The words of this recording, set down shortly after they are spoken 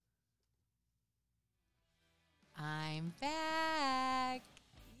I'm back.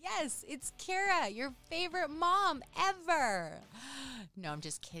 Yes, it's Kara, your favorite mom ever. No, I'm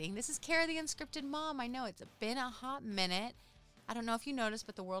just kidding. This is Kara, the unscripted mom. I know it's been a hot minute. I don't know if you noticed,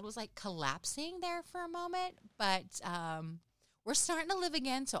 but the world was like collapsing there for a moment. But we're starting to live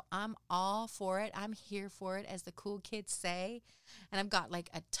again, so I'm all for it. I'm here for it, as the cool kids say. And I've got like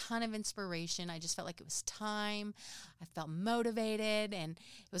a ton of inspiration. I just felt like it was time. I felt motivated, and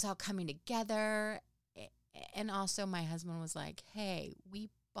it was all coming together. And also my husband was like, hey, we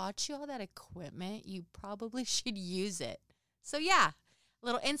bought you all that equipment. You probably should use it. So yeah, a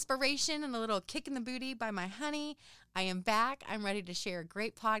little inspiration and a little kick in the booty by my honey. I am back. I'm ready to share a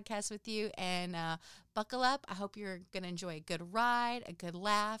great podcast with you, and buckle up. I hope you're going to enjoy a good ride, a good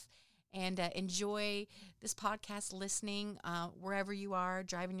laugh, and enjoy this podcast listening wherever you are,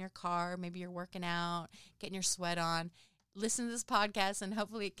 driving your car. Maybe you're working out, getting your sweat on. Listen to this podcast, and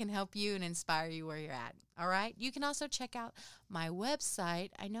hopefully it can help you and inspire you where you're at. All right? You can also check out my website.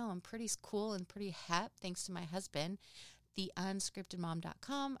 I know I'm pretty cool and pretty hep, thanks to my husband,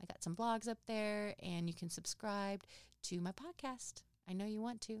 theunscriptedmom.com. I got some blogs up there, and you can subscribe to my podcast. I know you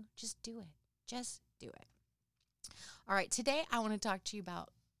want to. Just do it. Just do it. All right. Today, I want to talk to you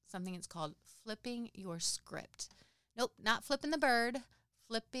about something that's called flipping your script. Nope, not flipping the bird,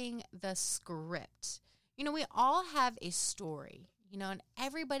 flipping the script. You know, we all have a story, and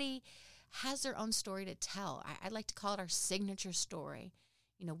everybody has their own story to tell. I'd like to call it our signature story.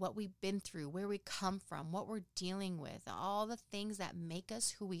 What we've been through, where we come from, what we're dealing with, all the things that make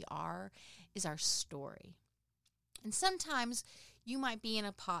us who we are is our story. And sometimes you might be in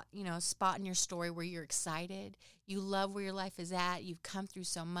a spot in your story where you're excited. You love where your life is at. You've come through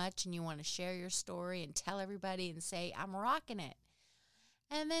so much, and you want to share your story and tell everybody and say, I'm rocking it.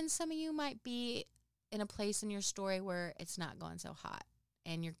 And then some of you might be in a place in your story where it's not going so hot,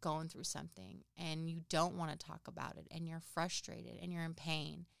 and you're going through something, and you don't want to talk about it, and you're frustrated, and you're in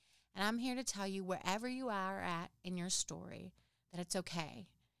pain. And I'm here to tell you, wherever you are at in your story, that it's okay.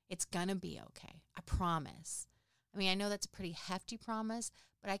 It's going to be okay. I promise. I mean, I know that's a pretty hefty promise,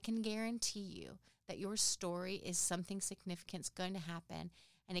 but I can guarantee you that your story is something significant going to happen,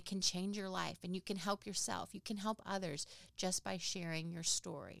 and it can change your life, and you can help yourself. You can help others just by sharing your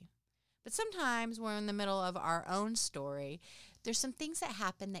story. But sometimes we're in the middle of our own story. There's some things that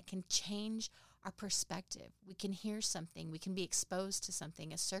happen that can change our perspective. We can hear something. We can be exposed to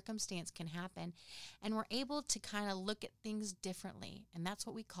something. A circumstance can happen, and we're able to kind of look at things differently. And that's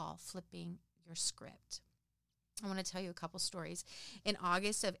what we call flipping your script. I want to tell you a couple stories. In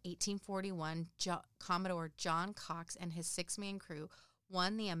August of 1841, Commodore John Cox and his 6-man crew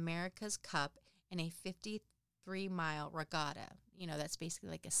won the America's Cup in a 53-mile regatta. That's basically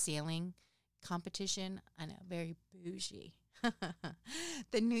like a sailing competition. I know, very bougie.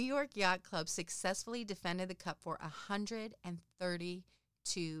 The New York Yacht Club successfully defended the cup for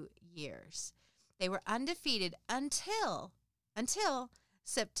 132 years. They were undefeated until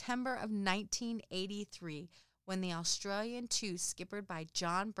September of 1983, when the Australian two, skippered by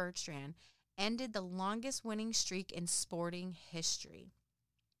John Bertrand, ended the longest winning streak in sporting history.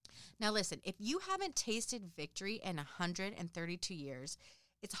 Now listen, if you haven't tasted victory in 132 years,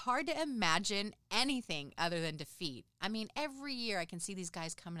 it's hard to imagine anything other than defeat. I mean, every year I can see these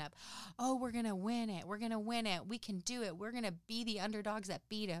guys coming up. Oh, we're going to win it. We're going to win it. We can do it. We're going to be the underdogs that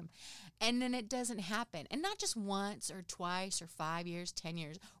beat them. And then it doesn't happen. And not just once or twice or 5 years, 10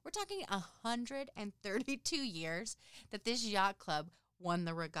 years. We're talking 132 years that this yacht club won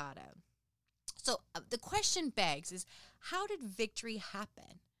the regatta. So the question begs is, how did victory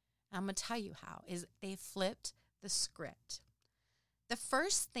happen? I'm going to tell you how, is they flipped the script. The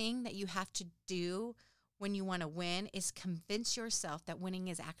first thing that you have to do when you want to win is convince yourself that winning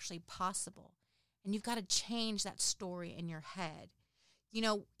is actually possible. And you've got to change that story in your head.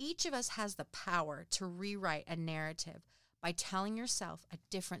 Each of us has the power to rewrite a narrative by telling yourself a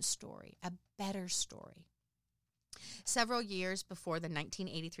different story, a better story. Several years before the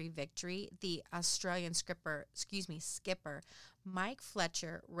 1983 victory, the Australian skipper Mike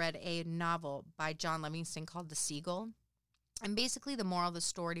Fletcher read a novel by John Livingston called The Seagull. And basically the moral of the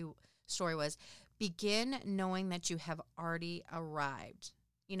story was, begin knowing that you have already arrived.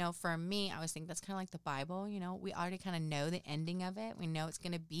 For me, I always think that's kind of like the Bible. We already kind of know the ending of it. We know it's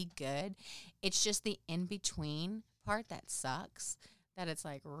going to be good. It's just the in-between part that sucks. That it's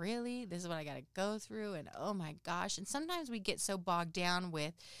like, really? This is what I got to go through? And oh my gosh. And sometimes we get so bogged down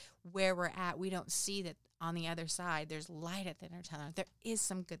with where we're at, we don't see that on the other side, there's light at the end of the tunnel. There is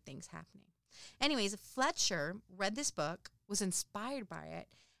some good things happening. Anyways, Fletcher read this book, was inspired by it,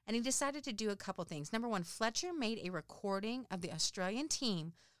 and he decided to do a couple things. Number one, Fletcher made a recording of the Australian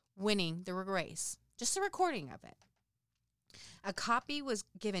team winning the race. Just a recording of it. A copy was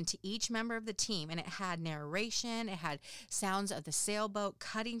given to each member of the team, and it had narration, it had sounds of the sailboat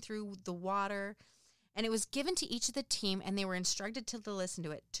cutting through the water, and it was given to each of the team, and they were instructed to listen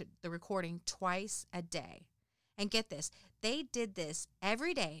to it, to the recording, twice a day. And get this, they did this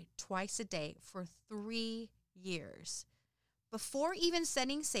every day, twice a day, for 3 years. Before even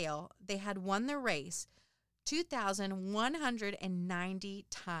setting sail, they had won the race 2,190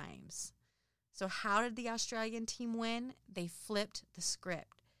 times. So how did the Australian team win? They flipped the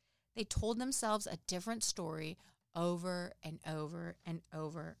script. They told themselves a different story over and over and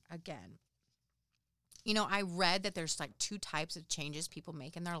over again. You know, I read that there's like 2 types of changes people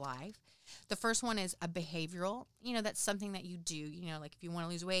make in their life. The first one is a behavioral. You know, that's something that you do. You know, like if you want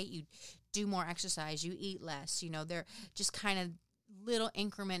to lose weight, you do more exercise, you eat less. You know, they're just kind of little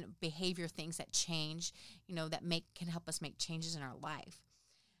increment behavior things that change, you know, that can help us make changes in our life.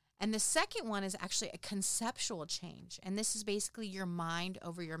 And the second one is actually a conceptual change. And this is basically your mind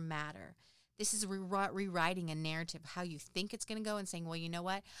over your matter. This is rewriting a narrative, how you think it's going to go, and saying, well, you know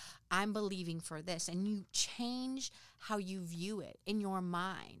what? I'm believing for this. And you change how you view it in your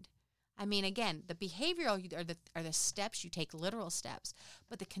mind. I mean, again, the behavioral are the steps you take, literal steps,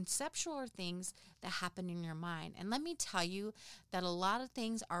 but the conceptual are things that happen in your mind. And let me tell you that a lot of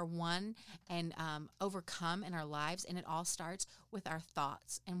things are won and overcome in our lives, and it all starts with our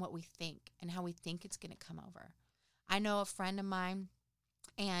thoughts and what we think and how we think it's going to come over. I know a friend of mine,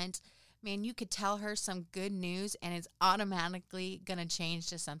 and man, you could tell her some good news, and it's automatically going to change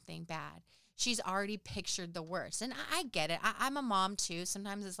to something bad. She's already pictured the worst. And I get it. I'm a mom too.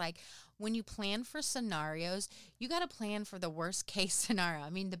 Sometimes it's like when you plan for scenarios, you got to plan for the worst case scenario.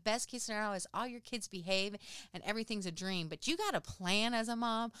 I mean, the best case scenario is all your kids behave and everything's a dream. But you got to plan as a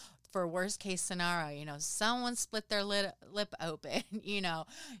mom for worst case scenario. You know, someone split their lip open. you know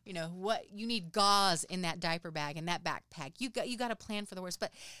what, you need gauze in that diaper bag, in that backpack. You got to plan for the worst.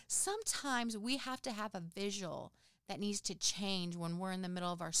 But sometimes we have to have a visual that needs to change when we're in the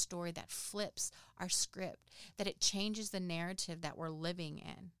middle of our story, that flips our script, that it changes the narrative that we're living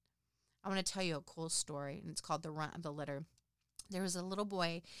in. I want to tell you a cool story, and it's called The Runt of the Litter. There was a little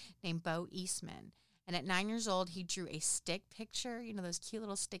boy named Bo Eastman, and at 9 years old, he drew a stick picture, you know, those cute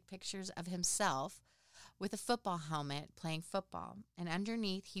little stick pictures of himself with a football helmet playing football. And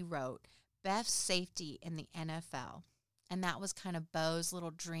underneath, he wrote, "Best safety in the NFL." And that was kind of Bo's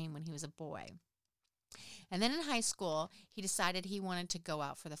little dream when he was a boy. And then in high school, he decided he wanted to go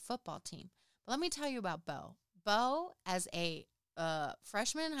out for the football team. But let me tell you about Bo. Bo, as a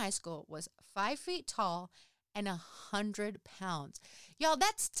freshman in high school, was 5 feet tall and 100 pounds. Y'all,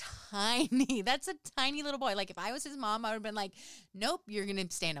 that's tiny. That's a tiny little boy. Like, if I was his mom, I would have been like, nope, you're going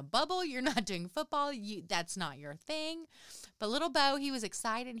to stay in a bubble. You're not doing football. That's not your thing. But little Bo, he was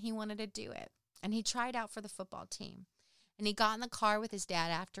excited and he wanted to do it. And he tried out for the football team. And he got in the car with his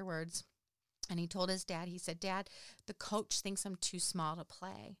dad afterwards. And he told his dad, he said, "Dad, the coach thinks I'm too small to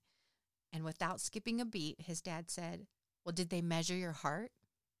play." And without skipping a beat, his dad said, "Well, did they measure your heart?"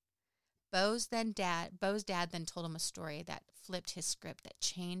 Bo's dad then told him a story that flipped his script, that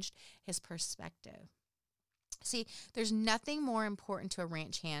changed his perspective. See, there's nothing more important to a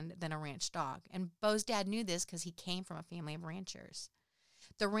ranch hand than a ranch dog. And Bo's dad knew this because he came from a family of ranchers.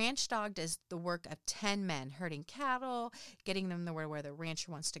 The ranch dog does the work of 10 men, herding cattle, getting them where the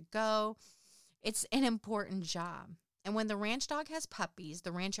rancher wants to go. It's an important job. And when the ranch dog has puppies,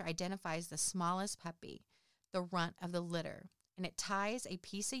 the rancher identifies the smallest puppy, the runt of the litter, and it ties a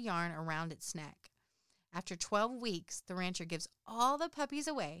piece of yarn around its neck. After 12 weeks, the rancher gives all the puppies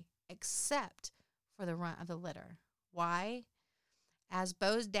away except for the runt of the litter. Why? As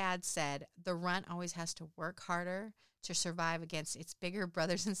Bo's dad said, the runt always has to work harder to survive against its bigger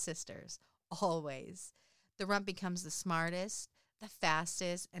brothers and sisters, always. The runt becomes the smartest, the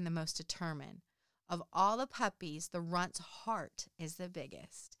fastest, and the most determined. Of all the puppies, the runt's heart is the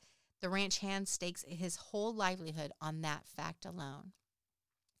biggest. The ranch hand stakes his whole livelihood on that fact alone.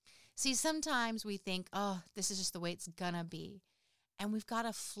 See, sometimes we think, oh, this is just the way it's gonna be. And we've got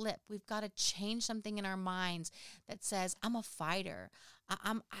to flip. We've got to change something in our minds that says, I'm a fighter.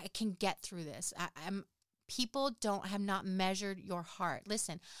 I can get through this. People have not measured your heart.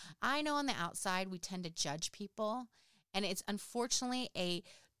 Listen, I know on the outside we tend to judge people, and it's unfortunately a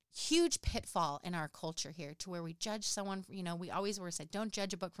huge pitfall in our culture here, to where we judge someone. You know, we always were said, don't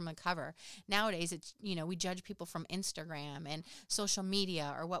judge a book from the cover. Nowadays, it's, you know, we judge people from Instagram and social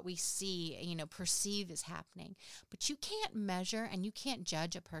media, or what we see, you know, perceive is happening. But you can't measure and you can't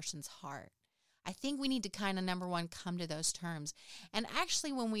judge a person's heart. I think we need to kind of, number one, come to those terms. And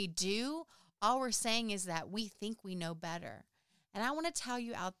actually, when we do, all we're saying is that we think we know better. And I want to tell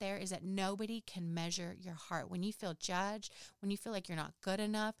you out there is that nobody can measure your heart. When you feel judged, when you feel like you're not good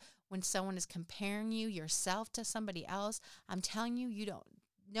enough, when someone is comparing you yourself to somebody else, I'm telling you,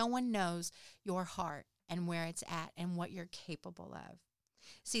 no one knows your heart and where it's at and what you're capable of.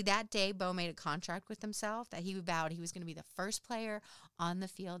 See, that day, Bo made a contract with himself that he vowed he was going to be the first player on the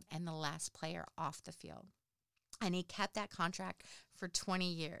field and the last player off the field. And he kept that contract for 20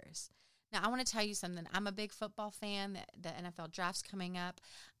 years. Now, I want to tell you something. I'm a big football fan. The NFL draft's coming up,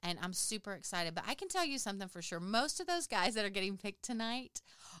 and I'm super excited. But I can tell you something for sure. Most of those guys that are getting picked tonight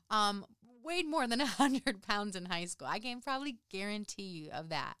weighed more than 100 pounds in high school. I can probably guarantee you of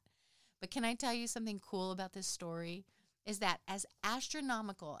that. But can I tell you something cool about this story? Is that as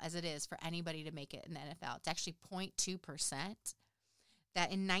astronomical as it is for anybody to make it in the NFL, it's actually 0.2%,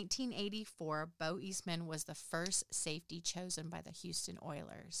 that in 1984, Bo Eastman was the first safety chosen by the Houston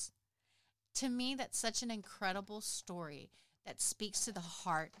Oilers. To me, that's such an incredible story that speaks to the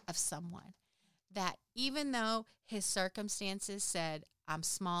heart of someone. That even though his circumstances said, I'm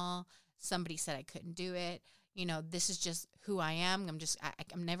small, somebody said I couldn't do it, this is just who I am,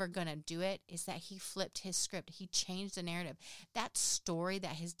 I'm never going to do it, is that he flipped his script. He changed the narrative. That story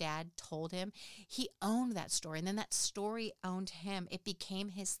that his dad told him, he owned that story. And then that story owned him. It became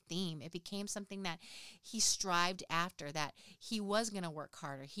his theme. It became something that he strived after, that he was going to work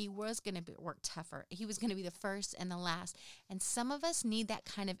harder. He was going to work tougher. He was going to be the first and the last. And some of us need that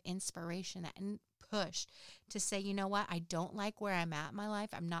kind of inspiration, that push to say, you know what, I don't like where I'm at in my life.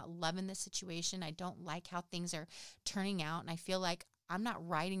 I'm not loving the situation. I don't like how things are turning out. And I feel like I'm not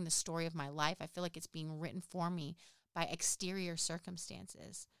writing the story of my life. I feel like it's being written for me by exterior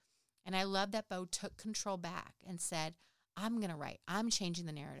circumstances. And I love that Bo took control back and said, I'm going to write. I'm changing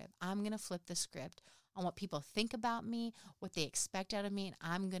the narrative. I'm going to flip the script on what people think about me, what they expect out of me, and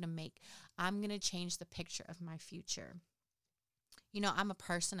I'm going to change the picture of my future. I'm a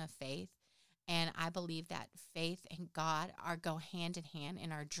person of faith. And I believe that faith and God go hand in hand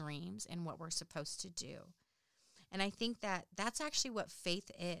in our dreams and what we're supposed to do. And I think that that's actually what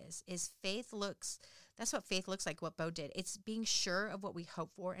faith is that's what faith looks like, what Bo did. It's being sure of what we hope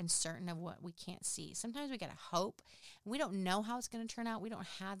for and certain of what we can't see. Sometimes we got to hope, and we don't know how it's going to turn out. We don't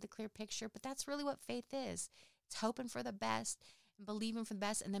have the clear picture, but that's really what faith is. It's hoping for the best and believing for the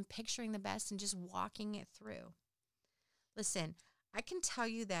best and then picturing the best and just walking it through. Listen, I can tell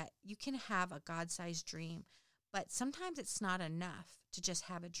you that you can have a God-sized dream, but sometimes it's not enough to just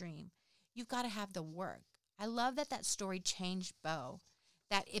have a dream. You've got to have the work. I love that story changed Bo,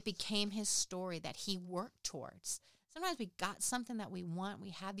 that it became his story that he worked towards. Sometimes we got something that we want. We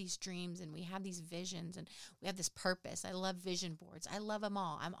have these dreams and we have these visions and we have this purpose. I love vision boards. I love them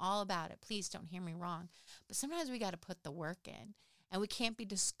all. I'm all about it. Please don't hear me wrong. But sometimes we got to put the work in. And we can't be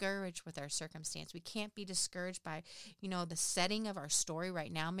discouraged with our circumstance. We can't be discouraged by, the setting of our story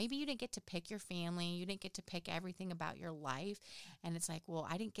right now. Maybe you didn't get to pick your family. You didn't get to pick everything about your life. And it's like, well,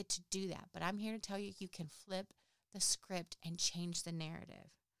 I didn't get to do that. But I'm here to tell you, you can flip the script and change the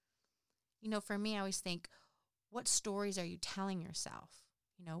narrative. For me, I always think, what stories are you telling yourself?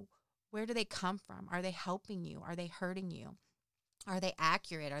 Where do they come from? Are they helping you? Are they hurting you? Are they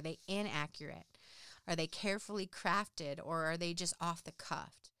accurate? Are they inaccurate? Are they carefully crafted, or are they just off the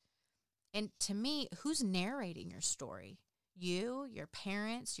cuff? And to me, who's narrating your story? You, your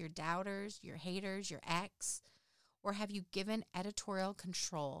parents, your doubters, your haters, your ex? Or have you given editorial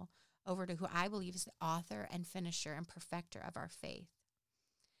control over to who I believe is the author and finisher and perfecter of our faith?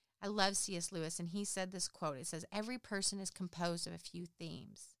 I love C.S. Lewis, and he said this quote. It says, every person is composed of a few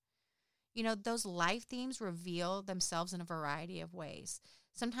themes. Those life themes reveal themselves in a variety of ways.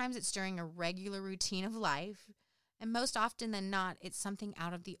 Sometimes it's during a regular routine of life, and most often than not, it's something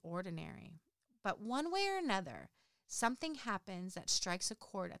out of the ordinary. But one way or another, something happens that strikes a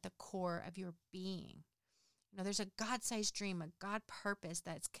chord at the core of your being. There's a God-sized dream, a God purpose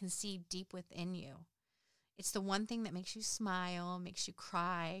that's conceived deep within you. It's the one thing that makes you smile, makes you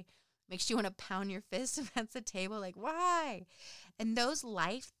cry, makes you want to pound your fist against the table, like, why? And those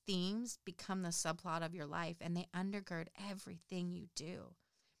life themes become the subplot of your life, and they undergird everything you do.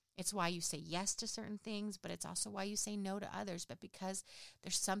 It's why you say yes to certain things, but it's also why you say no to others. But because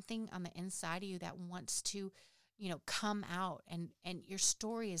there's something on the inside of you that wants to, come out. And your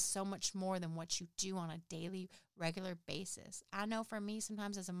story is so much more than what you do on a daily, regular basis. I know for me,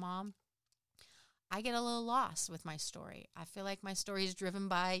 sometimes as a mom, I get a little lost with my story. I feel like my story is driven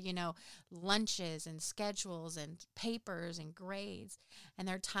by, lunches and schedules and papers and grades. And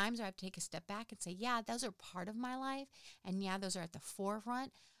there are times where I have to take a step back and say, yeah, those are part of my life. And yeah, those are at the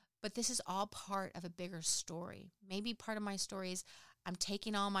forefront. But this is all part of a bigger story. Maybe part of my story is I'm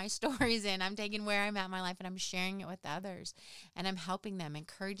taking all my stories in. I'm taking where I'm at in my life and I'm sharing it with others. And I'm helping them,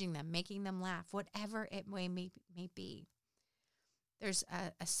 encouraging them, making them laugh, whatever it may be. There's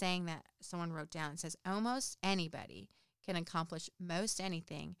a saying that someone wrote down. It says, almost anybody can accomplish most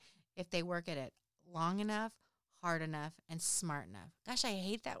anything if they work at it long enough, hard enough, and smart enough. Gosh, I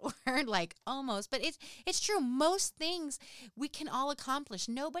hate that word, like almost, but it's true. Most things we can all accomplish.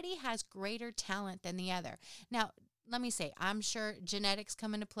 Nobody has greater talent than the other. Now, let me say, I'm sure genetics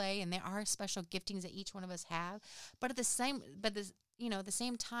come into play, and there are special giftings that each one of us have. But at the same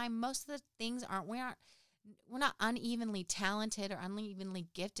time, most of the things we're not unevenly talented or unevenly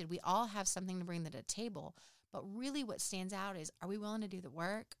gifted. We all have something to bring to the table. But really what stands out is, are we willing to do the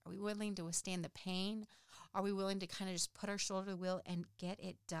work? Are we willing to withstand the pain? Are we willing to kind of just put our shoulder to the wheel and get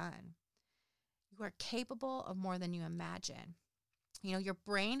it done? You are capable of more than you imagine. You know, your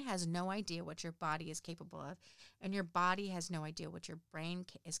brain has no idea what your body is capable of, and your body has no idea what your brain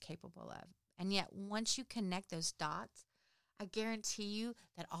is capable of. And yet, once you connect those dots, I guarantee you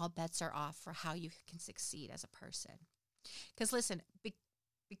that all bets are off for how you can succeed as a person. Because listen,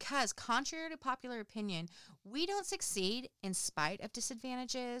 because contrary to popular opinion, we don't succeed in spite of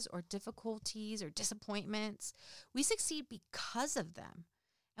disadvantages or difficulties or disappointments. We succeed because of them.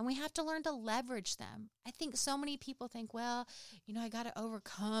 And we have to learn to leverage them. I think so many people think, well, you know, I got to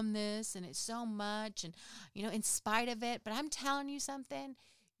overcome this and it's so much and, you know, in spite of it. But I'm telling you something,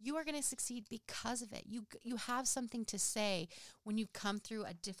 you are going to succeed because of it. You have something to say when you come through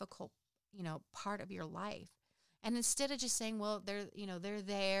a difficult, you know, part of your life. And instead of just saying, well, they're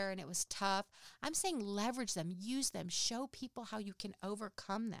there and it was tough, I'm saying leverage them, use them, show people how you can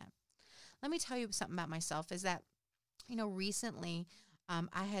overcome them. Let me tell you something about myself is that, you know, recently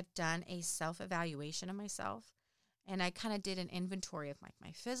I have done a self-evaluation of myself, and I kind of did an inventory of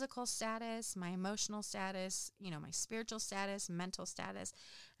my physical status, my emotional status, you know, my spiritual status, mental status.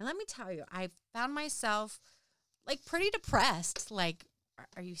 And let me tell you, I found myself like pretty depressed. Like,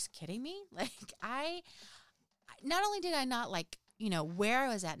 are you kidding me? Like not only did I not like, you know, where I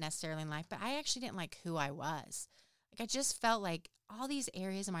was at necessarily in life, but I actually didn't like who I was. Like, I just felt like all these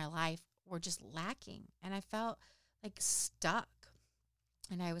areas of my life were just lacking, and I felt like stuck.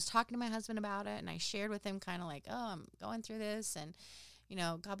 And I was talking to my husband about it, and I shared with him kind of like, oh, I'm going through this, and, you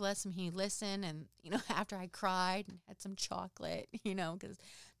know, God bless him, he listened. And, you know, after I cried and had some chocolate, you know, because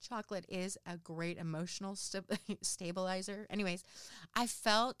chocolate is a great emotional stabilizer. Anyways, I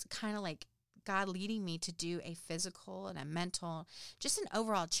felt kind of like God leading me to do a physical and a mental, just an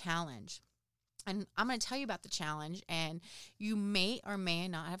overall challenge. And I'm going to tell you about the challenge, and you may or may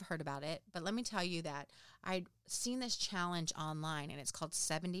not have heard about it, but let me tell you that I'd seen this challenge online, and it's called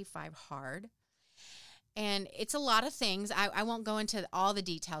 75 Hard. And it's a lot of things. I won't go into all the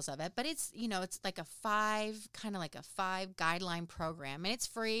details of it, but it's, you know, it's like a five guideline program, and it's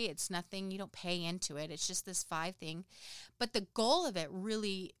free. It's nothing, you don't pay into it. It's just this 5 thing. But the goal of it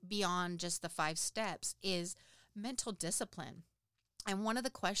really beyond just the 5 steps is mental discipline. And one of the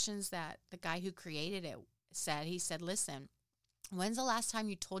questions that the guy who created it said, he said, listen, when's the last time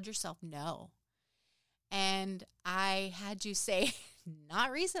you told yourself no? And I had to say,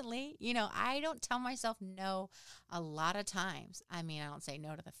 not recently. You know, I don't tell myself no a lot of times. I mean, I don't say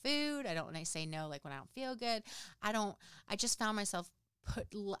no to the food. I don't say no like when I don't feel good. I just found myself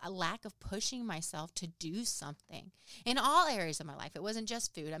a lack of pushing myself to do something in all areas of my life. It wasn't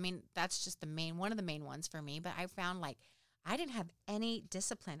just food. I mean, that's just one of the main ones for me. But I found like I didn't have any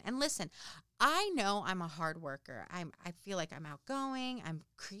discipline. And listen, I know I'm a hard worker. I feel like I'm outgoing. I'm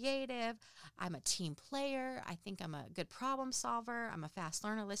creative. I'm a team player. I think I'm a good problem solver. I'm a fast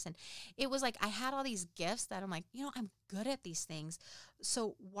learner. Listen, it was like I had all these gifts that I'm like, you know, I'm good at these things.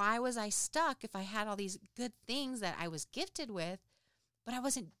 So why was I stuck if I had all these good things that I was gifted with, but I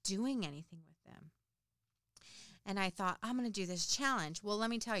wasn't doing anything with them? And I thought, I'm going to do this challenge. Well,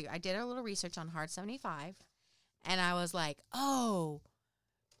 let me tell you, I did a little research on Hard 75. And I was like, oh,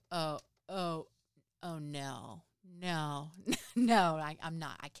 no, I'm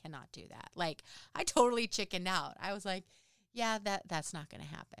not, I cannot do that. Like, I totally chickened out. I was like, yeah, that's not going to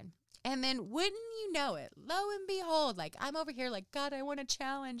happen. And then wouldn't you know it, lo and behold, like I'm over here like, God, I want a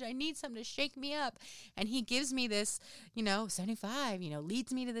challenge. I need something to shake me up. And he gives me this, 75,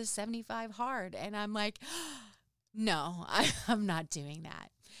 leads me to this 75 hard. And I'm like, no, I'm not doing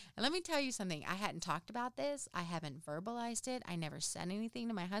that. And let me tell you something. I hadn't talked about this. I haven't verbalized it. I never said anything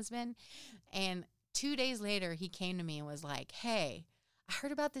to my husband. And 2 days later, he came to me and was like, hey, I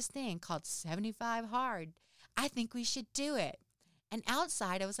heard about this thing called 75 hard. I think we should do it. And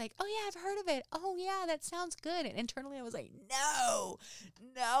outside, I was like, oh, yeah, I've heard of it. Oh, yeah, that sounds good. And internally, I was like, no,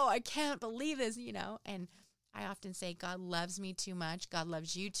 I can't believe this, And I often say God loves me too much. God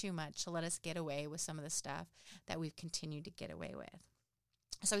loves you too much to let us get away with some of the stuff that we've continued to get away with.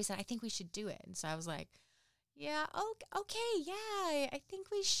 So he said, I think we should do it. And so I was like, yeah, okay, yeah, I think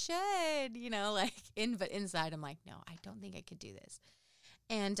we should, but inside I'm like, no, I don't think I could do this.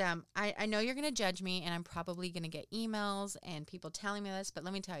 And I know you're going to judge me, and I'm probably going to get emails and people telling me this, but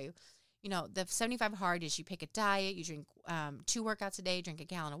let me tell you, the 75 hard is you pick a diet, you drink 2 workouts a day, drink a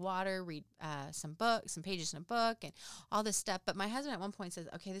gallon of water, read some pages in a book, and all this stuff. But my husband at one point says,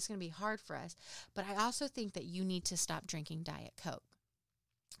 okay, this is going to be hard for us, but I also think that you need to stop drinking Diet Coke.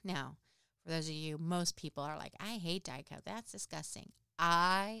 Now, for those of you, most people are like, I hate Diet Coke. That's disgusting.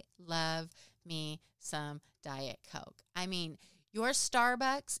 I love me some Diet Coke. I mean, your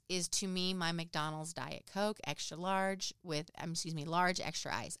Starbucks is, to me, my McDonald's Diet Coke, extra large large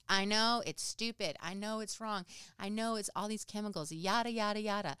extra ice. I know it's stupid. I know it's wrong. I know it's all these chemicals, yada, yada,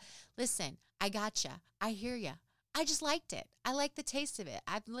 yada. Listen, I gotcha. I hear ya. I just liked it. I liked the taste of it.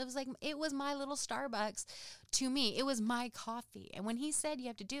 It was my little Starbucks to me. It was my coffee. And when he said you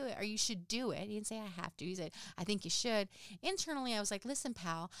have to do it or you should do it, he didn't say I have to. He said, I think you should. Internally, I was like, listen,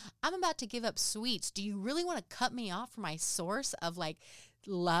 pal, I'm about to give up sweets. Do you really want to cut me off from my source of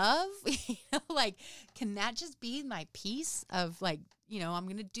love? Can that just be my piece of I'm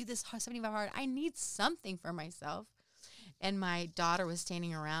going to do this 75 hard. I need something for myself. And my daughter was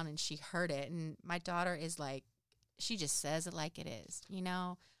standing around and she heard it. And my daughter is like, she just says it like it is,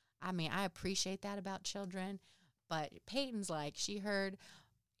 I mean, I appreciate that about children, but Peyton's like, she heard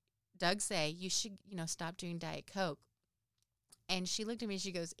Doug say, you should, stop doing Diet Coke. And she looked at me and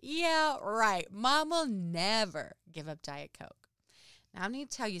she goes, yeah, right. Mom will never give up Diet Coke. Now, I'm going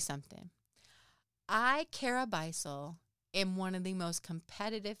to tell you something. I, Kara Bisel, am one of the most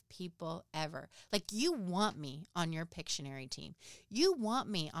competitive people ever. You want me on your Pictionary team. You want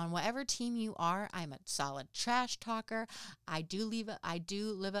me on whatever team you are. I'm a solid trash talker. I do live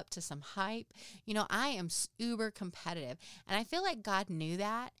up to some hype. I am uber competitive. And I feel like God knew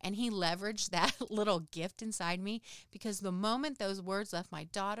that, and he leveraged that little gift inside me, because the moment those words left my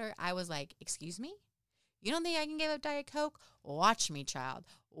daughter, I was like, excuse me? You don't think I can give up Diet Coke? Watch me, child.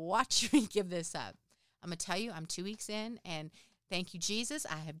 Watch me give this up. I'm going to tell you, I'm 2 weeks in, and thank you, Jesus.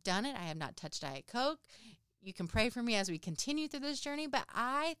 I have done it. I have not touched Diet Coke. You can pray for me as we continue through this journey, but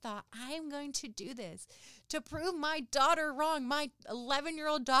I thought I am going to do this to prove my daughter wrong, my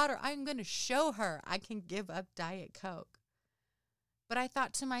 11-year-old daughter. I'm going to show her I can give up Diet Coke. But I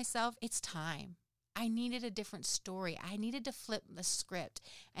thought to myself, it's time. I needed a different story. I needed to flip the script,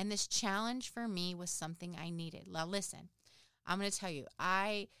 and this challenge for me was something I needed. Now, listen, I'm going to tell you,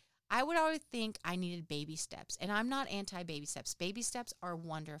 I would always think I needed baby steps, and I'm not anti-baby steps. Baby steps are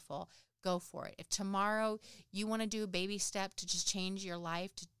wonderful. Go for it. If tomorrow you want to do a baby step to just change your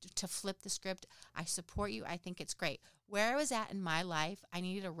life, to flip the script, I support you. I think it's great. Where I was at in my life, I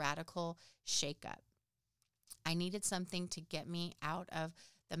needed a radical shakeup. I needed something to get me out of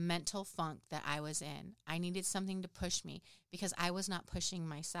the mental funk that I was in. I needed something to push me because I was not pushing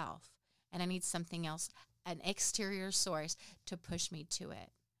myself, and I need something else, an exterior source to push me to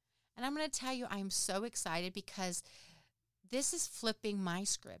it. And I'm going to tell you, I'm so excited because this is flipping my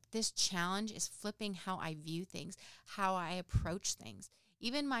script. This challenge is flipping how I view things, how I approach things,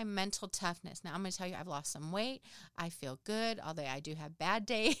 even my mental toughness. Now, I'm going to tell you, I've lost some weight. I feel good, although I do have bad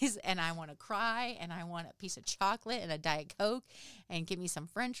days, and I want to cry, and I want a piece of chocolate and a Diet Coke, and give me some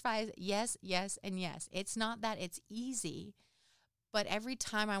French fries. Yes, yes, and yes. It's not that it's easy, but every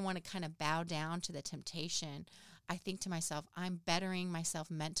time I want to kind of bow down to the temptation, I think to myself, I'm bettering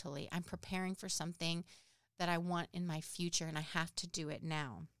myself mentally. I'm preparing for something that I want in my future, and I have to do it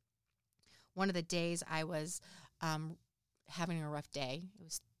now. One of the days I was having a rough day. It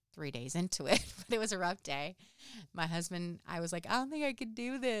was 3 days into it, but it was a rough day. My husband, I was like, I don't think I could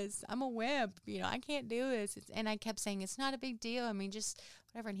do this. I'm a wimp. I can't do this. And I kept saying, it's not a big deal. I mean, just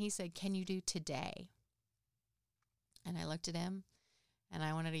whatever. And he said, can you do today? And I looked at him. And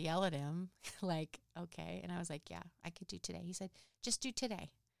I wanted to yell at him, like, okay. And I was like, yeah, I could do today. He said, just do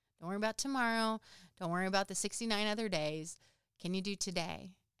today. Don't worry about tomorrow. Don't worry about the 69 other days. Can you do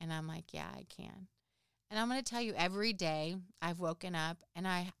today? And I'm like, yeah, I can. And I'm going to tell you, every day I've woken up and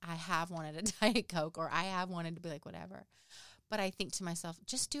I have wanted a Diet Coke, or I have wanted to be like, whatever. But I think to myself,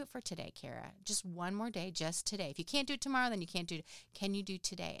 just do it for today, Kara. Just one more day, just today. If you can't do it tomorrow, then you can't do it. Can you do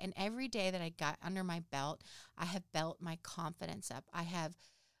today? And every day that I got under my belt, I have built my confidence up. I have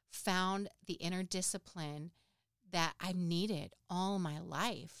found the inner discipline that I've needed all my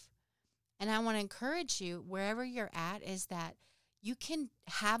life. And I want to encourage you, wherever you're at, is that you can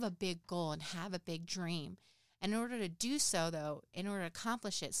have a big goal and have a big dream. And in order to do so, though, in order to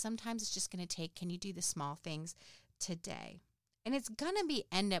accomplish it, sometimes it's just going to take, can you do the small things today? And it's going to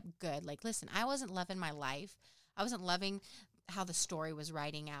end up good. Like, listen, I wasn't loving my life. I wasn't loving how the story was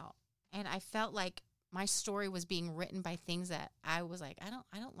writing out. And I felt like my story was being written by things that I was like, I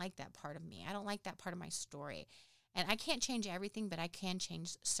don't like that part of me. I don't like that part of my story. And I can't change everything, but I can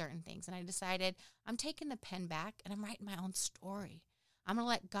change certain things. And I decided I'm taking the pen back and I'm writing my own story. I'm going to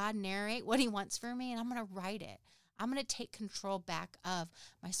let God narrate what he wants for me, and I'm going to write it. I'm going to take control back of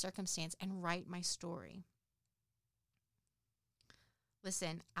my circumstance and write my story.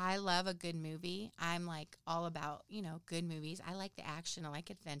 Listen, I love a good movie. I'm like all about, good movies. I like the action. I like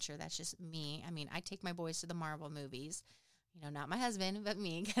adventure. That's just me. I mean, I take my boys to the Marvel movies. Not my husband, but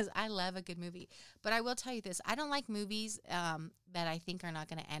me, because I love a good movie. But I will tell you this. I don't like movies that I think are not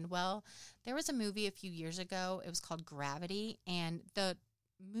going to end well. There was a movie a few years ago. It was called Gravity, and the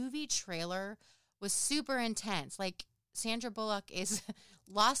movie trailer was super intense. Like, Sandra Bullock is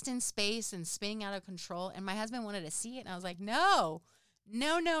lost in space and spinning out of control, and my husband wanted to see it, and I was like, no.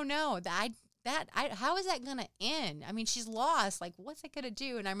 How is that going to end? I mean, she's lost. Like, what's it going to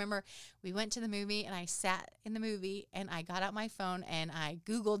do? And I remember we went to the movie, and I sat in the movie, and I got out my phone, and I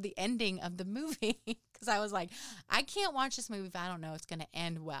Googled the ending of the movie because I was like, I can't watch this movie if I don't know it's going to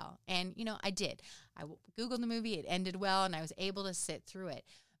end well. And, I did. I Googled the movie. It ended well, and I was able to sit through it.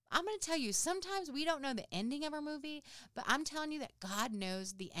 I'm going to tell you, sometimes we don't know the ending of our movie, but I'm telling you that God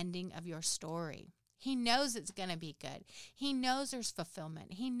knows the ending of your story. He knows it's going to be good. He knows there's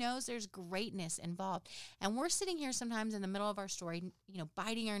fulfillment. He knows there's greatness involved. And we're sitting here sometimes in the middle of our story,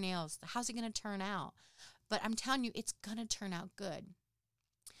 biting our nails. How's it going to turn out? But I'm telling you, it's going to turn out good.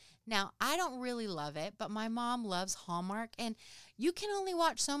 Now, I don't really love it, but my mom loves Hallmark. And you can only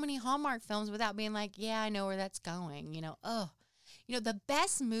watch so many Hallmark films without being like, yeah, I know where that's going. The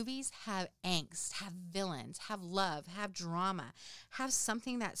best movies have angst, have villains, have love, have drama, have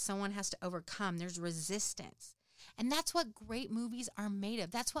something that someone has to overcome. There's resistance. And that's what great movies are made of.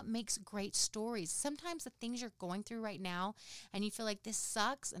 That's what makes great stories. Sometimes the things you're going through right now and you feel like this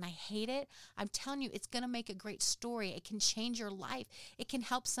sucks and I hate it, I'm telling you, it's going to make a great story. It can change your life. It can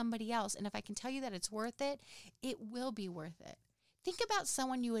help somebody else. And if I can tell you that it's worth it, it will be worth it. Think about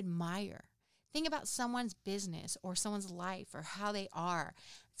someone you admire. Think about someone's business or someone's life or how they are.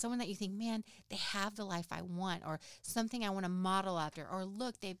 Someone that you think, man, they have the life I want, or something I want to model after, or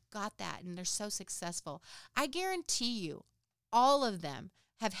look, they've got that and they're so successful. I guarantee you, all of them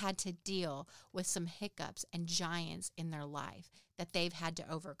have had to deal with some hiccups and giants in their life that they've had to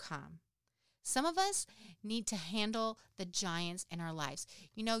overcome. Some of us need to handle the giants in our lives.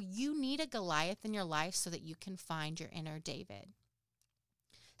 You need a Goliath in your life so that you can find your inner David.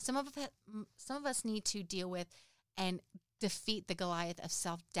 Some of us need to deal with and defeat the Goliath of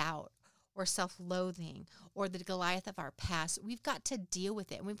self-doubt or self-loathing or the Goliath of our past. We've got to deal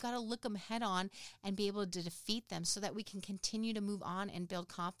with it, and we've got to look them head on and be able to defeat them so that we can continue to move on and build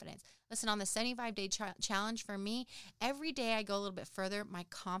confidence. Listen, on the 75-day challenge for me, every day I go a little bit further, my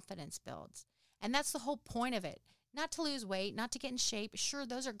confidence builds. And that's the whole point of it. Not to lose weight, not to get in shape. Sure,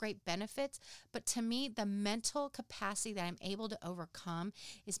 those are great benefits. But to me, the mental capacity that I'm able to overcome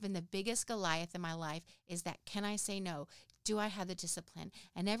has been the biggest Goliath in my life, is that, can I say no? Do I have the discipline?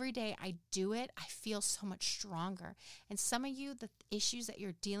 And every day I do it, I feel so much stronger. And some of you, the issues that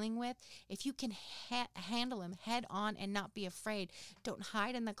you're dealing with, if you can handle them head on and not be afraid, don't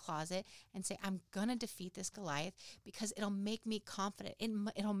hide in the closet and say, I'm going to defeat this Goliath, because it'll make me confident.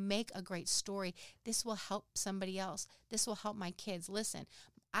 It'll make a great story. This will help somebody else. This will help my kids. Listen,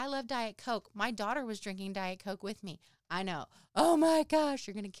 I love Diet Coke. My daughter was drinking Diet Coke with me. I know. Oh my gosh,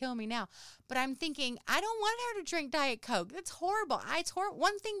 you're going to kill me now. But I'm thinking, I don't want her to drink Diet Coke. That's horrible. It's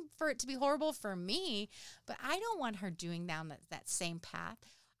one thing for it to be horrible for me, but I don't want her doing down that same path.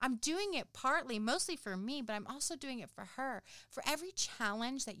 I'm doing it mostly for me, but I'm also doing it for her. For every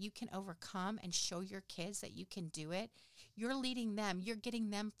challenge that you can overcome and show your kids that you can do it, you're leading them. You're getting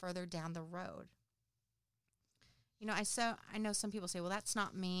them further down the road. I know some people say, well, that's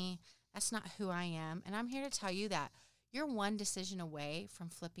not me. That's not who I am. And I'm here to tell you that you're one decision away from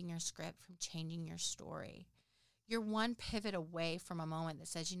flipping your script, from changing your story. You're one pivot away from a moment that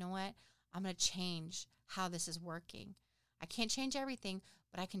says, you know what? I'm going to change how this is working. I can't change everything,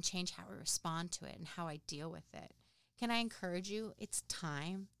 but I can change how I respond to it and how I deal with it. Can I encourage you? It's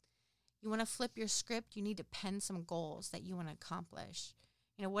time. You want to flip your script? You need to pen some goals that you want to accomplish.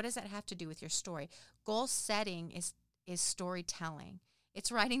 What does that have to do with your story? Goal setting is storytelling.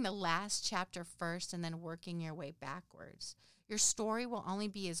 It's writing the last chapter first and then working your way backwards. Your story will only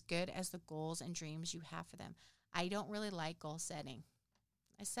be as good as the goals and dreams you have for them. I don't really like goal setting.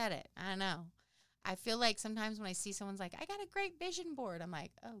 I said it. I know. I feel like sometimes when I see someone's like, I got a great vision board, I'm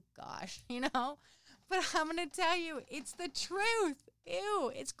like, oh gosh, you know? But I'm going to tell you, it's the truth.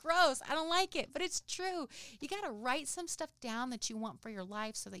 Ew, it's gross. I don't like it, but it's true. You got to write some stuff down that you want for your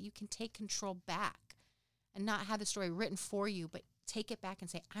life so that you can take control back and not have the story written for you, but take it back and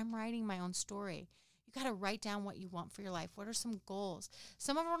say, I'm writing my own story. You got to write down what you want for your life. What are some goals?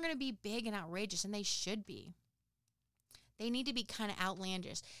 Some of them are going to be big and outrageous, and they should be. They need to be kind of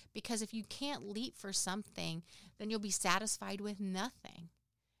outlandish, because if you can't leap for something, then you'll be satisfied with nothing.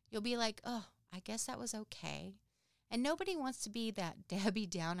 You'll be like, oh, I guess that was okay. And nobody wants to be that Debbie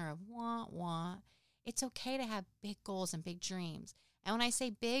Downer of wah. It's okay to have big goals and big dreams. And when I say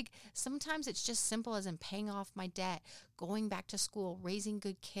big, sometimes it's just simple as in paying off my debt, going back to school, raising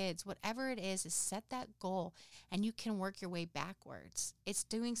good kids. Whatever it is set that goal, and you can work your way backwards. It's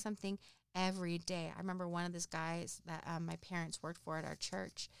doing something every day. I remember one of these guys that my parents worked for at our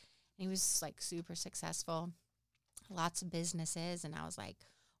church, and he was like super successful, lots of businesses. And I was like,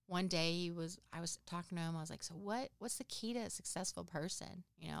 one day I was talking to him. I was like, so what's the key to a successful person?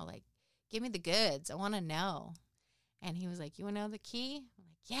 You know, like, give me the goods. I want to know. And he was like, you want to know the key? I'm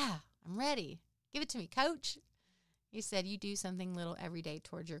like, yeah, I'm ready. Give it to me, coach. He said, you do something little every day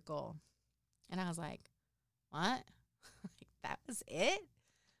towards your goal. And I was like, what? Like, that was it?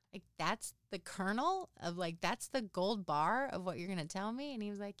 Like, that's the kernel of, like, that's the gold bar of what you're going to tell me? And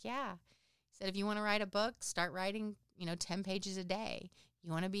he was like, yeah. He said, if you want to write a book, start writing, 10 pages a day. You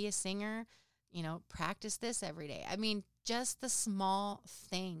want to be a singer, practice this every day. I mean, just the small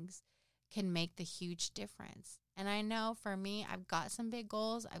things can make the huge difference. And I know for me, I've got some big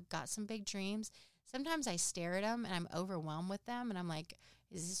goals. I've got some big dreams. Sometimes I stare at them and I'm overwhelmed with them. And I'm like,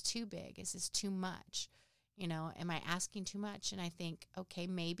 is this too big? Is this too much? Am I asking too much? And I think, okay,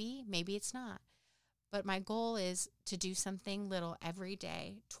 maybe it's not. But my goal is to do something little every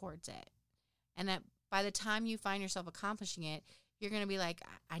day towards it. And that by the time you find yourself accomplishing it, you're going to be like,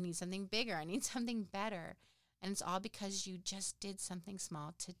 I need something bigger. I need something better. And it's all because you just did something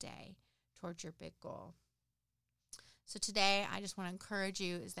small today towards your big goal. So today, I just want to encourage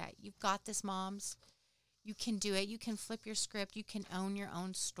you is that you've got this, moms. You can do it. You can flip your script. You can own your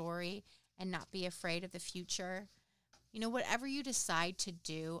own story and not be afraid of the future. Whatever you decide to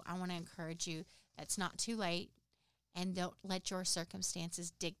do, I want to encourage you that's not too late, and don't let your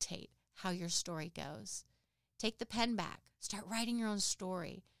circumstances dictate how your story goes. Take the pen back. Start writing your own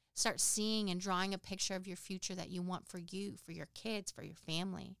story. Start seeing and drawing a picture of your future that you want for you, for your kids, for your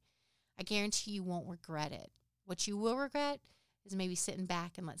family. I guarantee you won't regret it. What you will regret is maybe sitting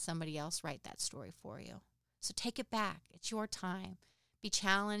back and let somebody else write that story for you. So take it back. It's your time. Be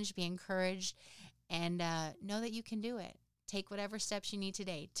challenged, be encouraged, and know that you can do it. Take whatever steps you need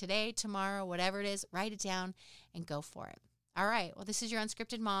today, tomorrow, whatever it is, write it down and go for it. All right. Well, this is your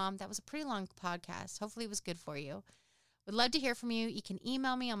Unscripted Mom. That was a pretty long podcast. Hopefully it was good for you. Would love to hear from you. You can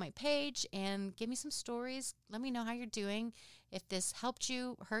email me on my page and give me some stories. Let me know how you're doing. If this helped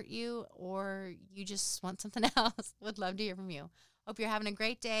you, hurt you, or you just want something else, would love to hear from you. Hope you're having a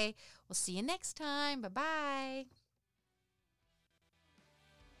great day. We'll see you next time. Bye-bye.